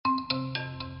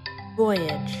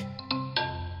Voyage.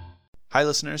 Hi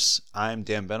listeners, I'm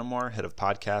Dan Benamor, head of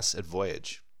podcasts at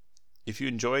Voyage. If you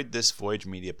enjoyed this Voyage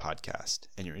Media podcast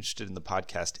and you're interested in the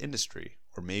podcast industry,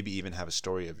 or maybe even have a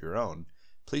story of your own,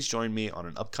 please join me on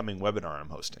an upcoming webinar I'm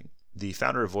hosting. The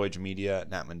founder of Voyage Media,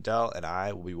 Nat Mundel, and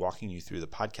I will be walking you through the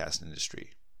podcast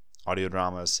industry, audio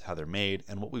dramas, how they're made,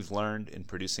 and what we've learned in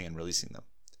producing and releasing them.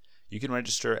 You can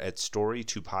register at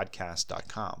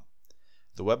story2podcast.com.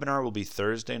 The webinar will be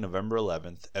Thursday, November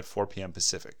 11th at 4 p.m.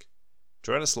 Pacific.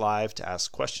 Join us live to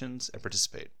ask questions and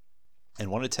participate. And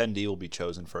one attendee will be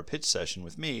chosen for a pitch session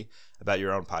with me about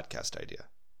your own podcast idea.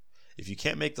 If you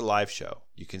can't make the live show,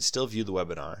 you can still view the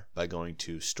webinar by going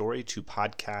to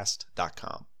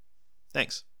story2podcast.com.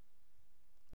 Thanks.